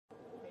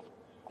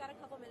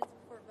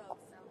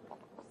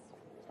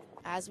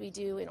As we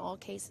do in all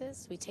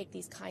cases, we take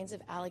these kinds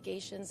of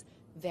allegations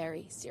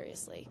very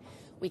seriously.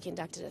 We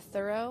conducted a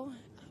thorough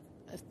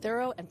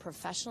and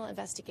professional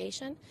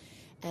investigation,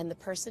 and the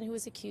person who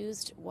was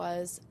accused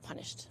was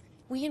punished.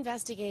 We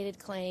investigated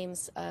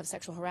claims of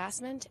sexual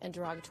harassment and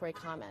derogatory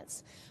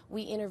comments.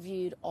 We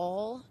interviewed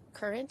all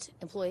current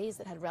employees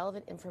that had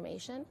relevant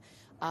information.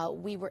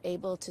 We were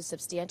able to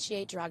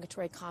substantiate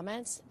derogatory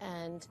comments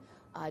and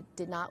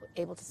did not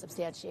able to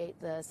substantiate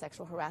the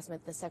sexual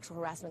harassment. The sexual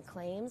harassment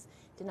claims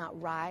did not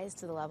rise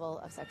to the level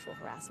of sexual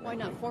harassment. Why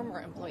not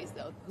former employees,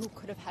 though, who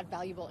could have had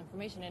valuable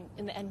information and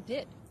in the end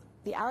did?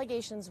 The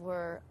allegations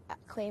were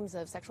claims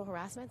of sexual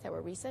harassment that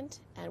were recent,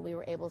 and we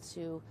were able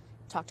to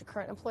talk to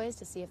current employees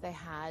to see if they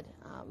had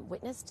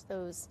witnessed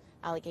those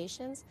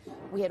allegations.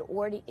 We had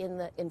already in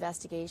the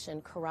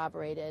investigation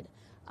corroborated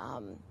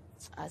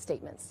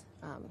statements,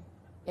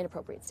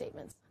 inappropriate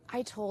statements.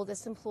 I told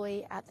this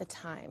employee at the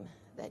time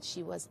that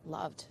she was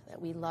loved,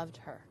 that we loved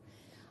her.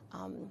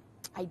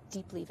 I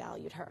deeply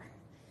valued her,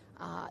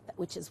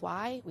 which is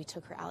why we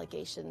took her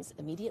allegations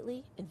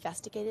immediately,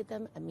 investigated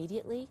them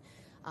immediately,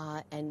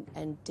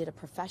 and did a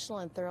professional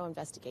and thorough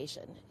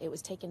investigation. It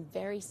was taken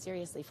very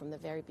seriously from the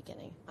very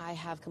beginning. I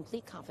have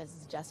complete confidence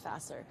in Jess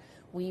Vassar.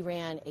 We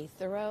ran a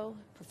thorough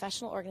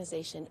professional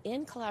organization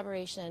in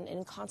collaboration and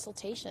in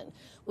consultation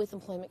with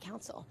Employment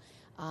Counsel.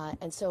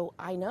 And so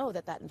I know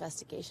that that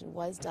investigation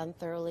was done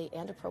thoroughly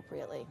and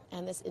appropriately.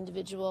 And this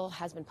individual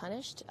has been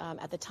punished.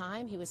 At the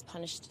time, he was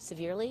punished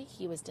severely.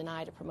 He was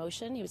denied a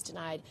promotion. He was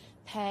denied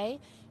pay.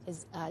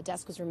 His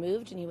desk was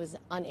removed, and he was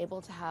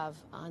unable to have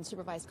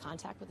unsupervised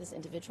contact with this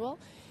individual.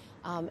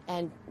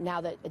 And now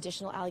that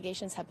additional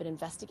allegations have been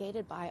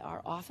investigated by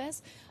our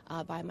office,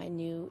 by my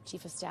new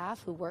chief of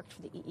staff who worked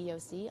for the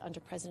EEOC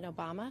under President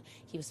Obama,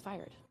 he was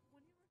fired.